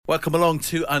Welcome along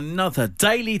to another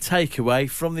daily takeaway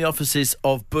from the offices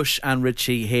of Bush and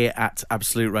Ritchie here at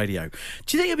Absolute Radio.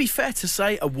 Do you think it'd be fair to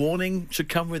say a warning should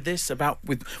come with this about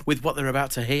with what they're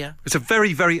about to hear? It's a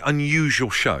very, very unusual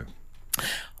show.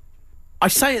 I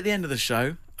say at the end of the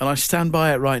show, and I stand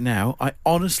by it right now, I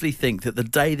honestly think that the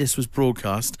day this was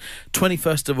broadcast,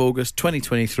 21st of August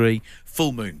 2023,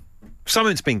 full moon.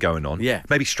 Something's been going on. Yeah.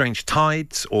 Maybe strange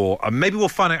tides, or maybe we'll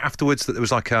find out afterwards that there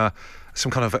was like some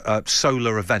kind of a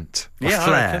solar event. A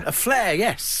flare. A flare,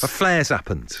 yes. A flare's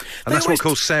happened. And that's what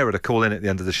caused Sarah to call in at the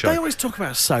end of the show. They always talk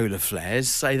about solar flares,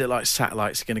 say that like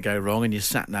satellites are going to go wrong and your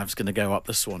sat-nav's going to go up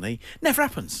the Swanee. Never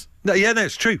happens. No,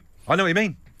 it's true. I know what you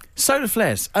mean. Solar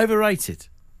flares, overrated.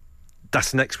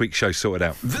 That's next week's show sorted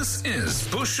out. This is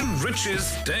Bush and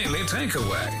Rich's Daily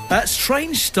Takeaway.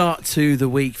 Strange start to the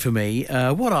week for me.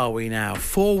 What are we now?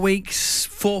 4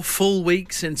 full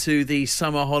weeks into the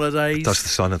summer holidays. That's the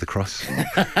sign of the cross.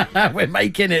 We're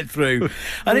making it through.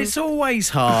 And it's always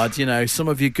hard, you know, some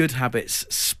of your good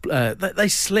habits, they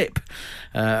slip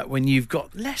when you've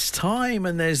got less time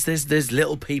and there's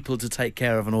little people to take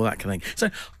care of and all that kind of thing. So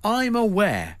I'm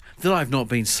aware that I've not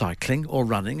been cycling or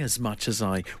running as much as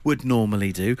I would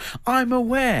normally do. I'm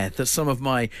aware that some of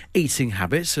my eating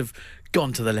habits have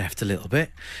gone to the left a little bit.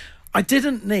 I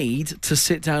didn't need to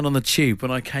sit down on the tube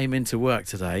when I came into work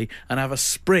today and have a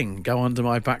spring go under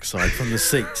my backside from the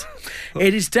seat.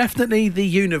 It is definitely the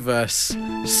universe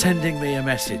sending me a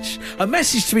message. A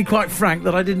message, to be quite frank,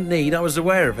 that I didn't need. I was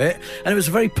aware of it, and it was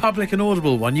a very public and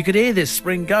audible one. You could hear this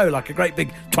spring go like a great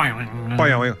big twang.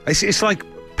 It's like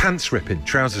pants ripping,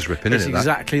 trousers ripping, It's isn't it?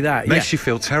 exactly that. Makes you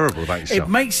feel terrible about yourself.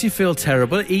 It makes you feel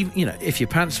terrible. Even, you know, if your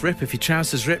pants rip, if your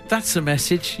trousers rip, that's a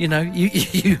message. You know,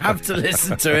 you have to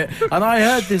listen to it. And I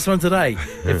heard this one today.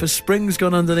 If a spring's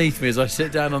gone underneath me as I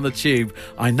sit down on the tube,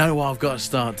 I know what I've got to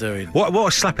start doing. What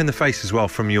a slap in the face as well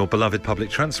from your beloved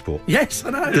public transport. Yes, I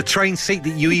know. The train seat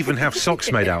that you even have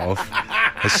socks made out of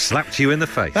has slapped you in the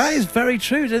face. That is very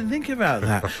true. I didn't think about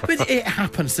that. But it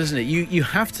happens, doesn't it? You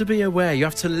have to be aware. You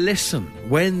have to listen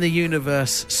when the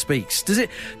universe speaks. Do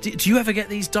you ever get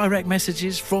these direct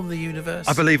messages from the universe?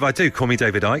 I believe I do. Call me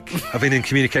David Icke. I've been in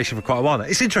communication for quite a while now.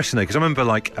 It's interesting though, because I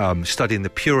remember studying the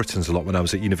Puritans a lot when I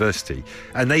was at university,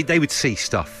 and they would see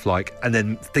stuff and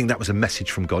then think that was a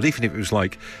message from God, even if it was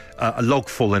like a log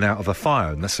falling out of a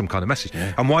fire, and that's some kind of message.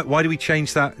 Yeah. And why do we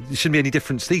change that? There shouldn't be any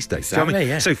difference these days. Exactly, you know what I mean?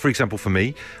 yeah. So, for example, for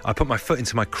me, I put my foot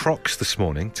into my Crocs this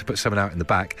morning to put something out in the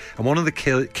back, and one of the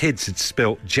kids had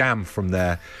spilt jam from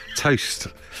their toast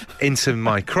into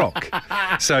my Croc.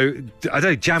 So, I don't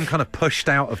know, jam kind of pushed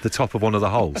out of the top of one of the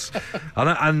holes.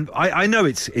 And I know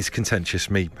it's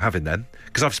contentious, me having them,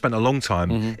 because I've spent a long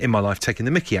time in my life taking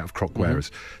the mickey out of Croc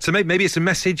wearers. So maybe it's a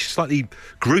message, slightly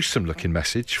gruesome looking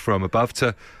message from above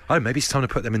to, maybe it's time to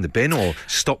put them in the bin or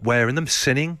stop wearing them,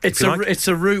 sinning. It's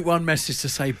a Route 1 message to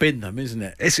say bin them, isn't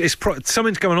it?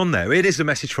 Something's going on there. It is a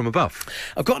message from above.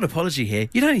 I've got an apology here.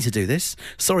 You don't need to do this.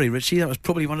 Sorry, Richie, that was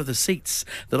probably one of the seats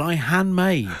that I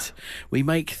handmade. We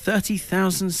make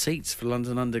 30,000 seats for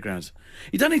London Underground.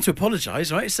 You don't need to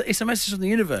apologise, right? It's a message from the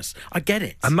universe. I get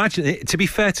it. Imagine it. To be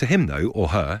fair to him, though, or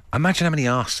her, imagine how many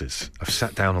arses have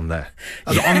sat down on there,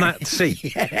 on that seat.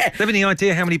 Yeah. Do you have any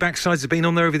idea how many backsides have been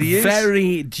on there over the years?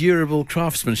 Very durable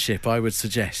craftsmanship, I would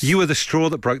suggest. You were the straw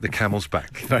that broke the camel's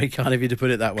back. Very kind of you to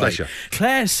put it that way. Pleasure.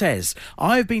 Claire says,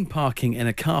 I've been parking in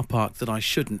a car park that I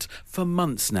shouldn't for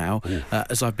months now,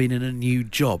 as I've been in a new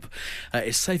job.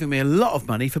 It's saving me a lot of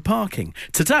money for parking.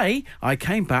 Today, I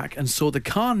came back and saw the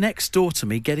car next door to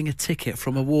me getting a ticket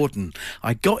from a warden.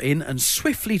 I got in and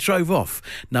swiftly drove off,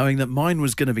 knowing that mine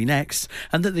was going to be next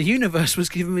and that the universe was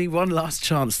giving me one last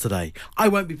chance today. I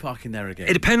won't be parking there again.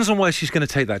 It depends on where she's going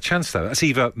to take that chance, though. That's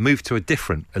either move to a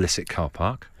different illicit car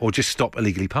park or just stop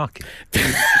illegally parking.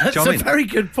 That's a very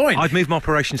good point. I'd move my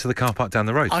operation to the car park down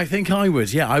the road. I think I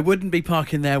would, yeah. I wouldn't be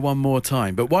parking there one more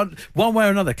time. But one way or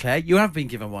another, Claire, you have been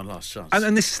given one last chance.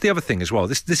 And this is the other thing as well.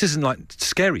 This isn't like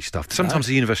scary stuff. Sometimes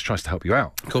the universe tries to help you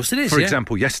out. Of course it is, For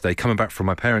example, yesterday, coming back from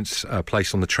my parents'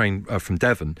 place on the train from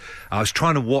Devon, I was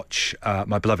trying to watch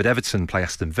my beloved Everton play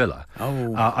Aston Villa.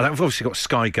 Oh. I've obviously got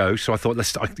Sky Go, so I thought,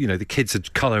 the kids are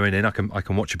colouring in. I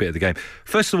can watch a bit of the game.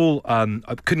 First of all,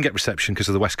 I couldn't get reception because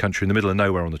of the West Country in the middle of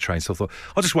nowhere on the train, so I thought,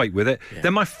 I'll just wait with it. Yeah.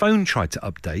 Then my phone tried to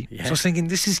update, so I was thinking,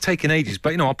 this is taking ages,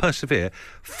 but, I'll persevere.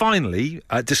 Finally,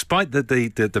 despite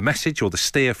the message or the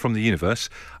steer from the universe,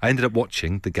 I ended up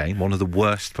watching the game, one of the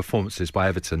worst performances by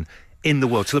Everton in the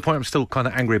world, to the point I'm still kind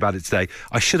of angry about it today.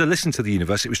 I should have listened to the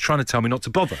universe. It was trying to tell me not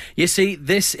to bother. You see,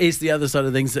 this is the other side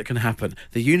of things that can happen.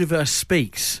 The universe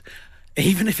speaks,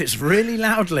 even if it's really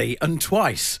loudly and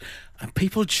twice, and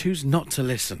people choose not to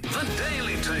listen. The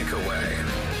Daily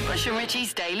Takeaway. Bush and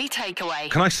Richie's Daily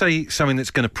Takeaway. Can I say something that's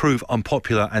going to prove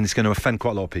unpopular and it's going to offend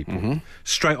quite a lot of people?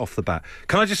 Straight off the bat.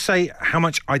 Can I just say how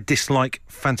much I dislike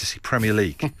Fantasy Premier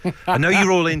League? I know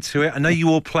you're all into it. I know you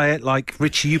all play it. Like,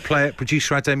 Richie, you play it.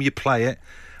 Producer Adam, you play it.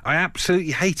 I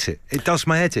absolutely hate it. It does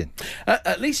my head in.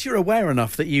 At least you're aware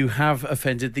enough that you have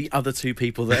offended the other two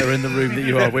people that are in the room that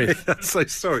you are with. I'm so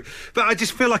sorry. But I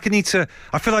just feel like I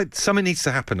feel like something needs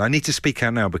to happen. I need to speak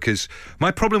out now because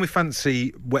my problem with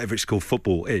fantasy, whatever it's called,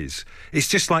 football is, it's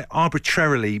just like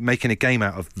arbitrarily making a game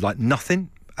out of like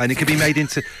nothing. And it could be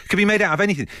made out of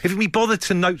anything. If we bother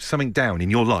to note something down in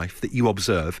your life that you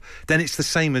observe, then it's the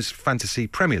same as Fantasy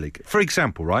Premier League. For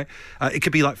example, right? It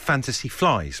could be like fantasy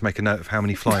flies. Make a note of how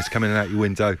many flies come in and out your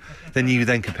window. Then you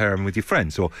compare them with your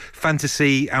friends. Or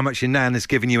fantasy, how much your nan has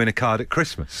given you in a card at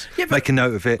Christmas. Yeah, make a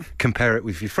note of it. Compare it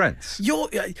with your friends. You're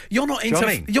not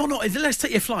into. You're not. Let's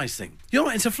take your flies thing. You're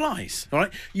not into flies, all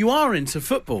right? You are into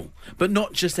football, but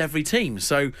not just every team.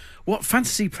 So what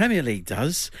Fantasy Premier League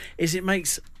does is it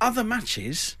makes other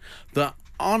matches that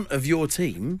aren't of your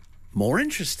team more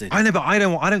interesting. I know, but I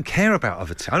don't care about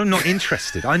other teams. I'm not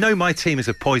interested. I know my team is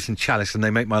a poison chalice and they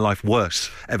make my life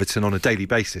worse, Everton, on a daily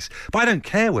basis. But I don't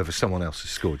care whether someone else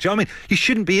has scored. Do you know what I mean? You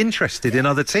shouldn't be interested in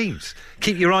other teams.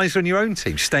 Keep your eyes on your own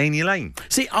team. Stay in your lane.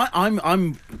 See,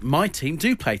 my team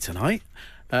do play tonight.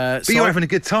 But you're having a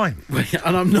good time.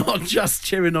 And I'm not just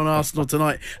cheering on Arsenal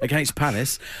tonight against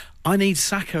Palace. I need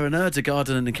Saka and Erdegaard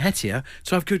and Nketiah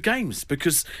to have good games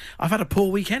because I've had a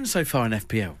poor weekend so far in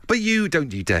FPL. But you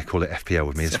dare call it FPL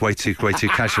with me. It's way too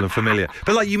casual and familiar.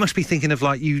 But like you must be thinking of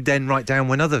like you then write down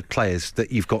when other players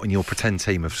that you've got in your pretend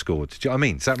team have scored. Do you know what I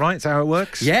mean? Is that right? Is that how it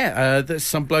works? Yeah, there's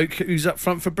some bloke who's up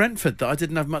front for Brentford that I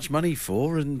didn't have much money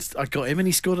for, and I got him and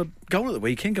he scored a goal at the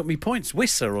weekend, got me points.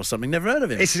 Wisser or something, never heard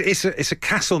of him. It's a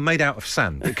castle made out of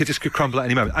sand. It could just crumble at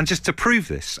any moment. And just to prove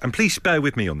this, and please bear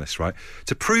with me on this, right?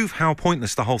 To prove how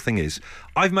pointless the whole thing is,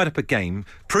 I've made up a game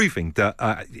proving that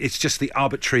it's just the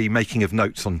arbitrary making of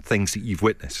notes on things that you've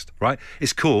witnessed, right?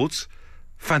 It's called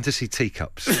Fantasy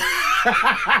Teacups.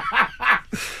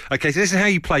 Okay, so this is how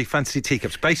you play Fantasy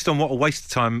Teacups based on what a waste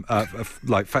of time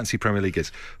like Fantasy Premier League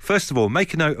is. First of all,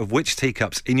 make a note of which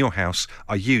teacups in your house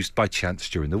are used by chance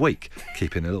during the week.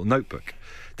 Keep in a little notebook.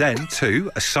 Then,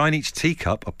 2, assign each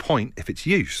teacup a point if it's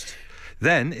used.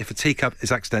 Then, if a teacup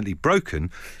is accidentally broken,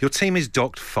 your team is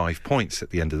docked 5 points at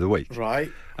the end of the week.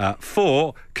 Right.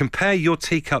 4, compare your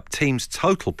teacup team's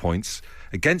total points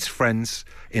against friends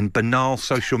in banal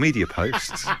social media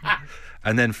posts.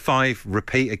 And then 5,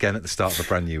 repeat again at the start of a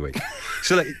brand new week.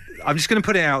 So look, I'm just going to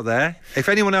put it out there. If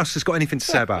anyone else has got anything to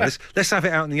say about this, let's have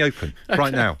it out in the open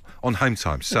right now on home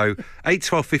time. So 8,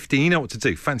 12, 15, you know what to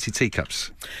do. Fancy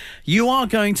teacups. You are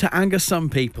going to anger some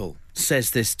people,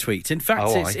 says this tweet. In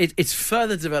fact, it's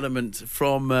further development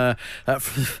from the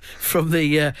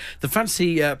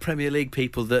Fantasy Premier League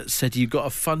people that said you've got a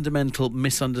fundamental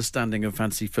misunderstanding of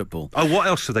fantasy football. Oh, what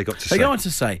else have they got to say? They go on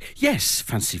to say, yes,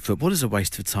 fantasy football is a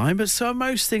waste of time, but so are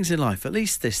most things in life. At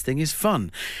least this thing is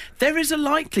fun. There is a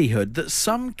likelihood that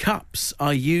some cups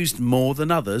are used more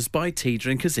than others by tea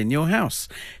drinkers in your house.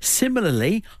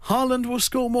 Similarly, Haaland will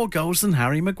score more goals than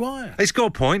Harry Maguire. It's got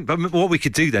a point, but what we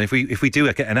could do then, if we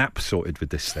do get an app sorted with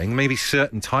this thing, maybe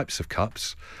certain types of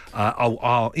cups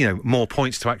are more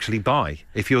points to actually buy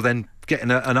if you're then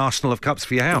getting an arsenal of cups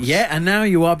for your house. Yeah, and now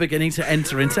you are beginning to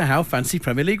enter into how Fantasy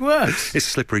Premier League works. It's a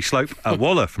slippery slope.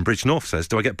 Waller from Bridge North says,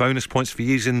 do I get bonus points for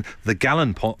using the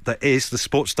gallon pot that is the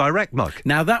Sports Direct mug?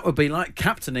 Now that would be like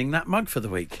captaining that mug for the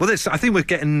week. Well, I think we're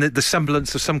getting the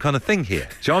semblance of some kind of thing here. Do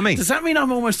you know what I mean? Does that mean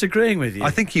I'm almost agreeing with you?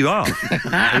 I think you are,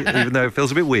 even though it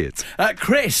feels a bit weird.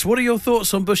 Chris, what are your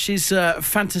thoughts on Bush's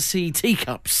fantasy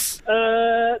teacups?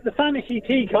 The fantasy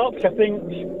teacups, I think,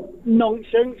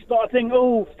 nonsense, but I think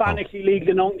all fantasy leagues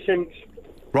are nonsense.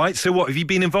 Right, so what, have you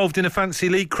been involved in a fantasy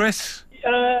league, Chris?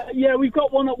 Yeah, we've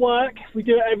got one at work. We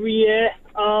do it every year.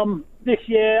 This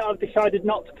year I've decided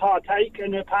not to partake,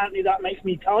 and apparently that makes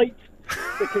me tight,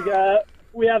 because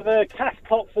we have a cash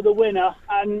pot for the winner,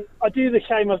 and I do the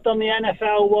same. I've done the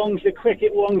NFL ones, the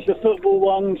cricket ones, the football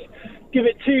ones. Give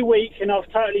it 2 weeks and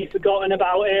I've totally forgotten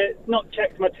about it, not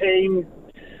checked my team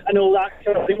and all that,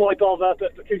 so I think why bother,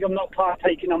 but because I'm not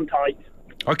partaking, I'm tight.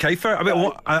 Okay, fair. I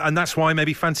mean, and that's why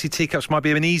maybe fancy teacups might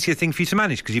be an easier thing for you to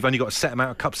manage, because you've only got a set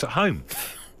amount of cups at home.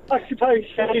 I suppose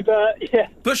so, but yeah.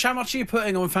 Bush, how much are you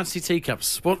putting on fancy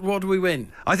teacups? What do we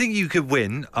win? I think you could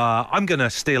win. I'm going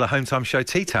to steal a Home Time Show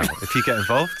tea towel if you get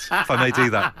involved, if I may do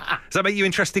that. Does that make you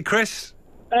interested, Chris?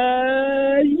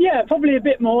 Yeah, probably a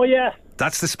bit more, yeah.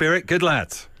 That's the spirit. Good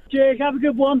lad. Cheers, have a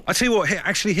good one. I tell you what,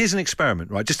 here's an experiment,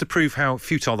 right, just to prove how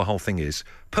futile the whole thing is.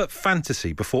 put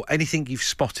fantasy before anything you've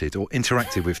spotted or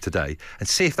interacted with today, and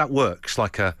see if that works.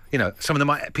 Like something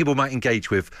that people might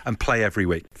engage with and play every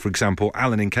week. For example,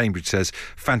 Alan in Cambridge says,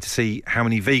 fantasy how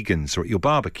many vegans are at your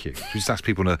barbecue. Just ask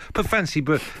people to put fantasy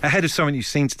ahead of something you've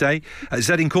seen today.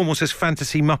 Zed in Cornwall says,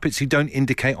 fantasy Muppets who don't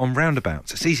indicate on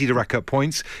roundabouts. It's easy to rack up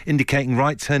points. Indicating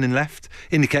right, turning left.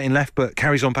 Indicating left, but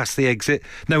carries on past the exit.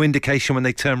 No indication when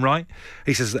they turn right.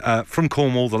 He says, from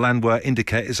Cornwall, the land where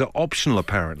indicators are optional,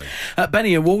 apparently.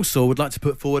 Benny in Walsall would like to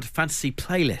put forward fantasy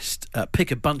playlist.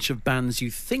 Pick a bunch of bands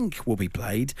you think will be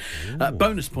played.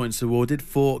 Bonus points awarded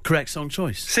for correct song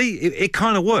choice. See, it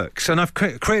kind of works. And I've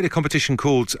created a competition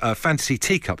called Fantasy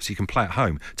Teacups you can play at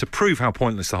home to prove how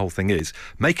pointless the whole thing is.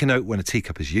 Make a note when a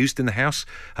teacup is used in the house.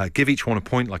 Give each one a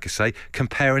point, like I say.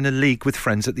 Compare in a league with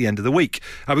friends at the end of the week.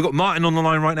 We've got Martin on the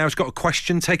line right now. He's got a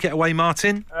question. Take it away,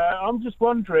 Martin. I'm just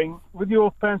wondering, with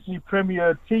your Fantasy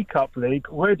Premier Teacup League,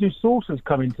 where do saucers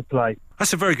come into play?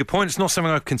 That's a very good point. It's not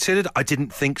something I've considered. I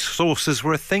didn't think saucers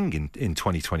were a thing in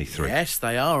 2023. Yes,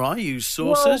 they are. I use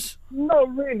saucers. Well,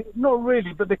 not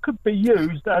really, but they could be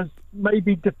used as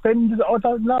maybe defenders. I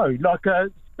don't know, like a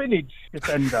spillage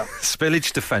defender.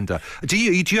 Spillage defender. Do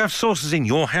you have saucers in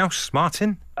your house,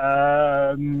 Martin?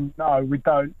 No, we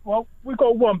don't. Well, we've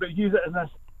got one, but use it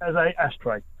as a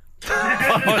ashtray.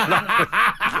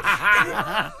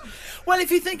 Well,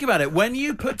 if you think about it, when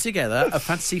you put together a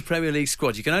Fantasy Premier League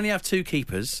squad, you can only have 2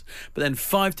 keepers, but then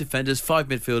 5 defenders, 5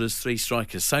 midfielders, 3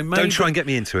 strikers. So maybe, don't try and get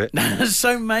me into it.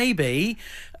 So maybe,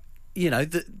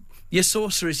 your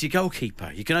saucer is your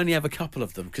goalkeeper. You can only have a couple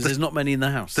of them because there's not many in the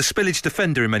house. The spillage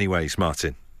defender in many ways,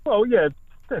 Martin. Well, yeah,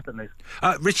 definitely.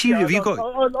 Richie, have you got...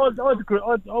 I'd agree.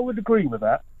 I would agree with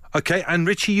that. OK, and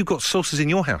Richie, you've got saucers in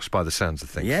your house by the sounds of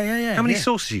things. Yeah. How many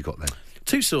saucers you got then?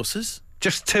 2 saucers.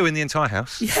 Just 2 in the entire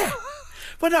house? Yeah.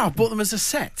 Well, no, I bought them as a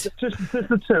set. Just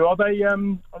the 2. Are they?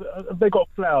 Have they got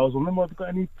flowers on them? Have they got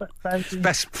any fancy?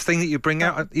 Best thing that you bring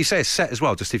out? You say a set as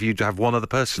well, just if you have one other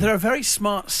person. They're a very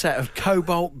smart set of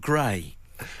cobalt grey.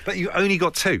 But you only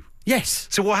got 2? Yes.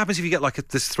 So what happens if you get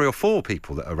there's 3 or 4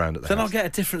 people that are around at the then house? I'll get a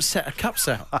different set of cups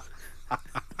out.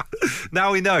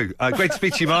 Now we know. Great to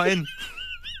speak to you, Martin.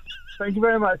 Thank you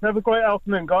very much. Have a great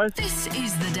afternoon, guys. This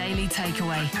is the Daily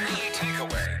Takeaway.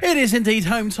 It is indeed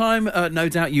home time. No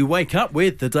doubt you wake up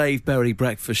with the Dave Berry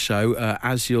Breakfast Show.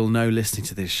 As you'll know, listening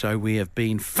to this show, we have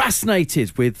been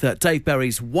fascinated with Dave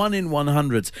Berry's 1 in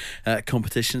 100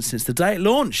 competition since the day it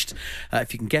launched.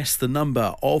 If you can guess the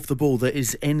number of the ball that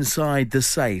is inside the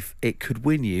safe, it could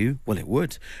win you, well, it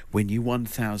would win you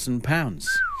 £1,000.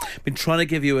 Been trying to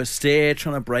give you a steer,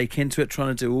 trying to break into it,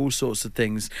 trying to do all sorts of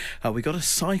things. We got a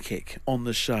psychic on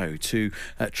the show to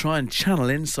try and channel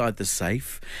inside the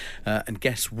safe and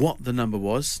guess what the number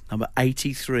was. Number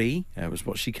 83 was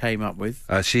what she came up with.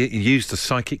 She used a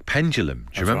psychic pendulum.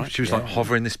 Do you remember? Right, She was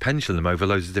hovering this pendulum over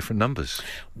loads of different numbers.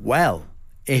 Well,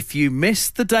 if you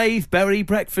missed the Dave Berry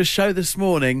Breakfast Show this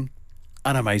morning,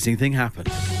 an amazing thing happened.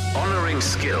 Honouring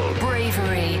skill,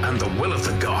 Bravery. and the will of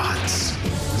the gods.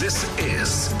 This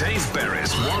is Dave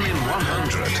Berry's 1 in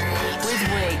 100. With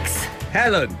Wiggs.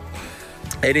 Helen,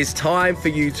 it is time for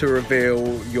you to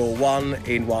reveal your 1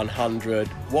 in 100.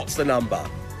 What's the number?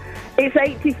 It's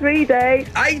 83 days.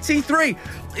 83!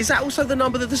 Is that also the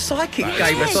number that the psychic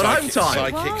gave us on home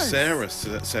time? Psychic Sarah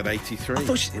said 83. I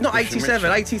thought not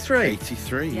 87, 83.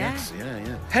 83, yes,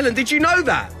 yeah. Helen, did you know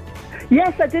that?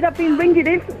 Yes, I did. I've been ringing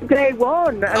in from day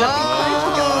one. And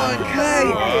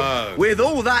Okay. With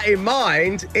all that in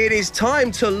mind, it is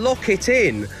time to lock it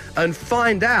in and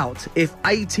find out if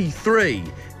 83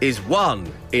 is 1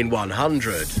 in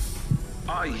 100.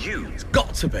 Are you It's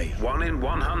got to be. 1 in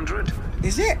 100?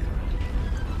 Is it?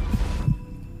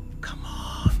 Come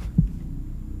on.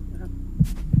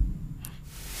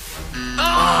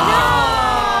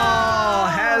 Oh,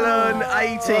 Helen,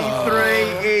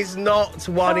 83 is not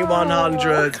 1 in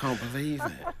 100. I can't believe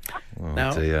it.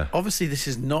 Now, dear. obviously, this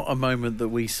is not a moment that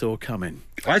we saw coming.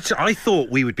 I thought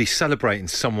we would be celebrating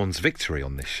someone's victory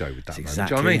on this show with that That's moment. exactly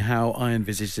Do you know what I mean? how I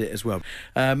envisaged it as well.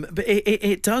 But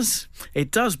it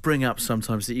does bring up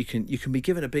sometimes that you can be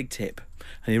given a big tip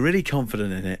and you're really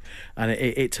confident in it, and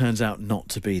it turns out not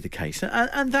to be the case.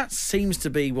 And that seems to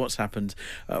be what's happened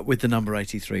with the number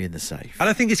 83 in the safe. And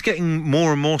I think it's getting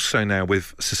more and more so now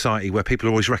with society, where people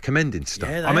are always recommending stuff.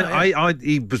 Yeah, they I mean, are, yeah.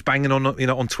 he was banging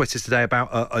on Twitter today about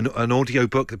an audio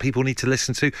book that people need to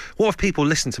listen to. What if people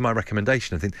listen to my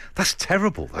recommendation and think that's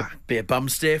terrible? That Be a bum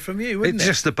steer from you, wouldn't it's it?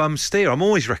 just a bum steer. I'm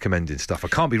always recommending stuff. I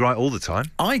can't be right all the time.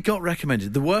 I got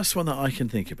recommended, the worst one that I can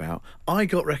think about, I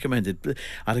got recommended,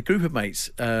 I had a group of mates mates,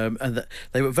 and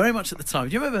they were very much at the time.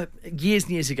 Do you remember years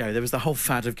and years ago there was the whole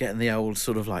fad of getting the old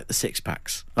sort of like the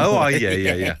 6-packs? Oh,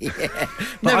 yeah.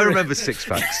 But I remember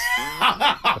 6-packs.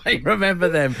 I remember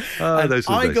them. Oh, And those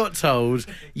were the I days. got told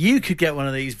you could get one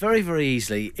of these very, very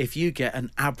easily if you get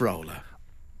an ab roller.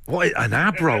 What, an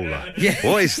ab roller? Yeah.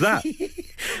 What is that?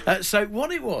 So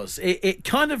what it was, it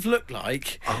kind of looked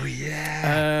like... Oh,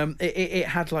 yeah. It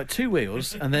had like 2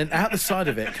 wheels, and then out the side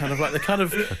of it, kind of like the kind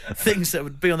of things that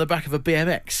would be on the back of a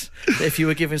BMX if you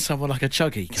were giving someone like a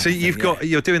Chuggy. kind So of thing, you've yeah. got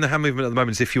you're doing the hand movement at the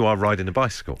moment as if you are riding a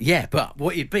bicycle. Yeah, but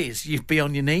what you'd be is you'd be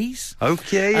on your knees.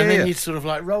 Okay, And then yeah. you'd sort of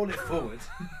like roll it forward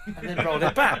and then roll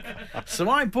it back. So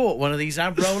I bought one of these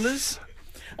ab rollers.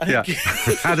 Yeah.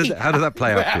 How did that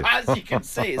play out for you? As you can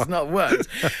see, it's not worked.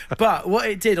 But what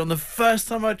it did on the first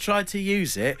time I tried to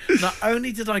use it, not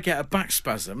only did I get a back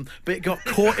spasm, but it got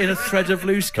caught in a thread of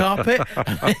loose carpet.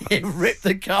 And it ripped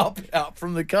the carpet up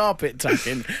from the carpet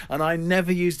tacking, and I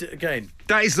never used it again.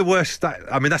 That is the worst.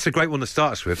 I mean, that's a great one to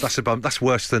start us with. That's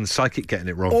worse than psychic getting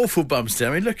it wrong. Awful bum steer.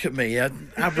 I mean, look at me.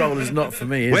 Ab roller's not for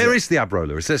me, Where it? is the ab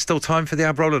roller? Is there still time for the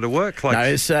ab roller to work? Like, No,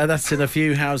 it's that's in a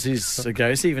few houses ago.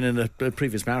 It's even in a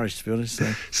previous marriage, to be honest.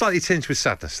 So. slightly tinged with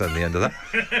sadness then, the end of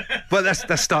that. But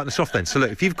that's starting us off then. So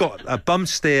look, if you've got a bum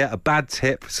steer, a bad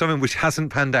tip, something which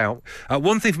hasn't panned out,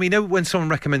 one thing for me, you know, when someone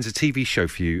recommends a TV show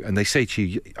for you and they say to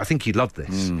you, I think you'd love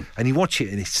this, and you watch it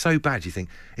and it's so bad, you think,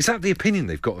 is that the opinion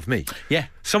they've got of me? Yeah.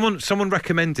 Someone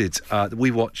recommended that we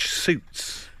watch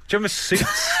Suits. Do you remember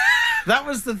Suits? That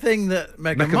was the thing that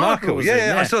Meghan Meghan Markle was in,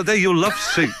 yeah. I thought, there, you'll love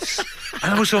Suits.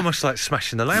 And I was almost like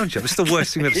smashing the lounge up. It's the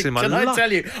worst thing I've ever seen in my Can life. I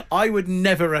tell you, I would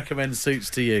never recommend Suits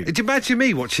to you. Do you imagine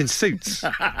me watching Suits?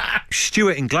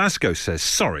 Stuart in Glasgow says,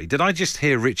 sorry, did I just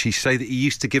hear Richie say that he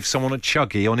used to give someone a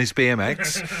chuggy on his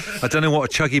BMX? I don't know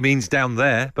what a chuggy means down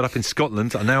there, but up in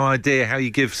Scotland, I've no idea how you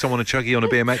give someone a chuggy on a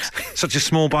BMX. Such a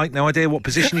small bike, no idea what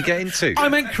position you get into. I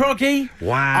meant Croggy.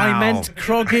 Wow. I meant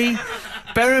Croggy.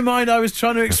 Bear in mind, I was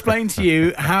trying to explain to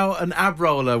you how an ab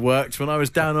roller worked when I was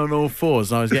down on all fours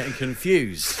and I was getting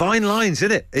confused. Fine lines,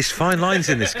 isn't it? It's fine lines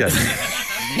in this game.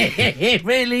 It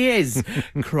really is.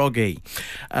 Croggy.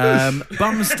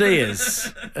 Bum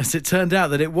steers. As it turned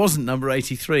out that it wasn't number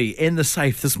 83 in the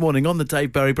safe this morning on the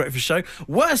Dave Berry Breakfast Show.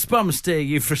 Worst bum steer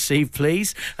you've received,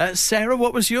 please. Sarah,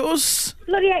 what was yours?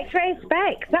 Bloody X-ray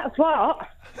specs, that's what.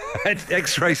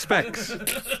 X-ray specs.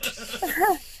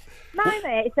 My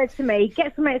mate said to me,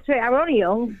 get some X-ray. I'm only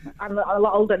young. I'm a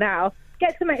lot older now.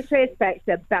 Get some X-ray specs.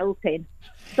 They're belting.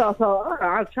 So I thought, oh,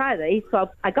 I'll try these. So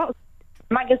I got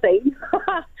a magazine.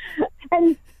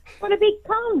 And what a big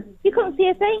con. You couldn't see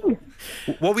a thing.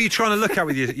 What were you trying to look at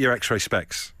with your X-ray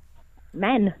specs?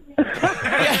 Men.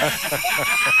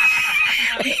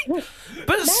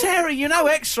 But Sarah, you know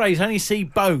X-rays only see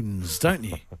bones, don't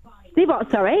you? See what,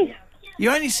 sorry?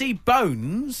 You only see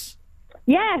bones.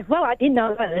 Yeah, well, I didn't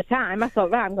know that at the time. I thought,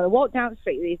 right, I'm going to walk down the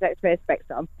street with these X-ray specs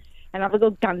on and have a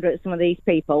good gander at some of these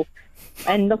people.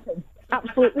 And nothing.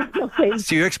 Absolutely nothing.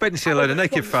 So you were expecting to see a load of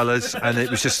naked fellas and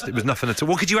it was nothing at all.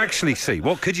 What could you actually see?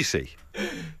 What could you see?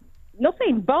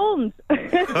 Nothing. Bones. We're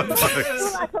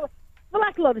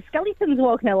like a load of skeletons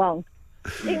walking along.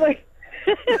 It was...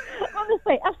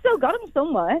 Honestly, I've still got them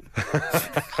somewhere.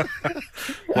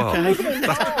 Well,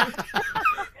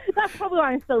 That's probably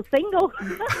why I'm still single.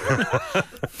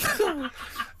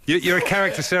 you're a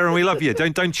character, Sarah, and we love you.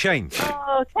 Don't change.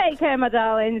 Oh, take care, my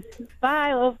darlings.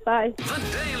 Bye, love. Bye. The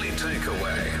Daily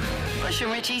Takeaway. Bush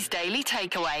and Richie's Daily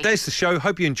Takeaway. There's the show.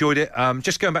 Hope you enjoyed it.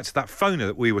 Just going back to that phoner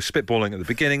that we were spitballing at the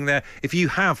beginning there. If you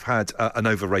have had an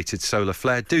overrated solar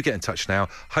flare, do get in touch now.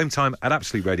 Hometime at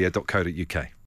absoluteradio.co.uk.